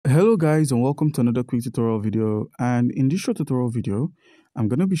Hello guys, and welcome to another quick tutorial video. And in this short tutorial video, I'm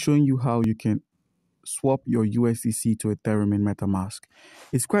going to be showing you how you can swap your USDC to Ethereum in Metamask.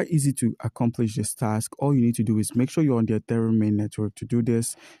 It's quite easy to accomplish this task. All you need to do is make sure you're on the Ethereum main network to do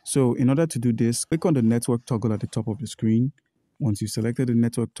this. So in order to do this, click on the network toggle at the top of the screen. Once you've selected the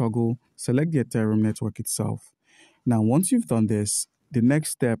network toggle, select the Ethereum network itself. Now, once you've done this, the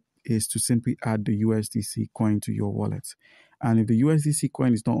next step is to simply add the USDC coin to your wallet. And if the USDC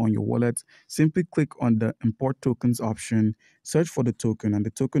coin is not on your wallet, simply click on the import tokens option, search for the token, and the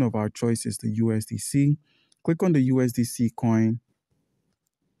token of our choice is the USDC. Click on the USDC coin,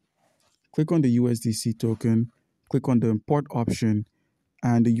 click on the USDC token, click on the import option,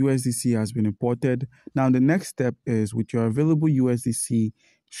 and the USDC has been imported. Now, the next step is with your available USDC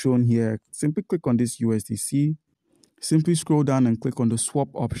shown here, simply click on this USDC. Simply scroll down and click on the swap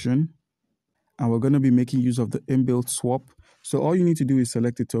option. And we're going to be making use of the inbuilt swap. So all you need to do is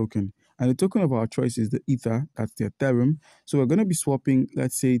select a token. And the token of our choice is the Ether, that's the Ethereum. So we're going to be swapping,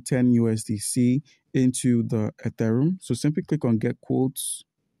 let's say 10 USDC into the Ethereum. So simply click on get quotes.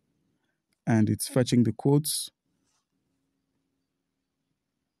 And it's fetching the quotes.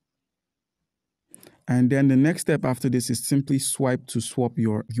 And then the next step after this is simply swipe to swap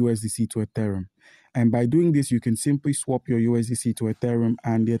your USDC to Ethereum. And by doing this, you can simply swap your USDC to Ethereum,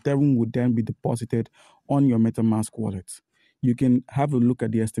 and the Ethereum would then be deposited on your Metamask wallet. You can have a look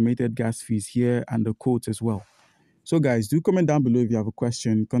at the estimated gas fees here and the quotes as well. So guys, do comment down below if you have a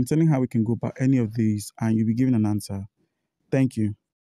question concerning how we can go about any of these, and you'll be given an answer. Thank you.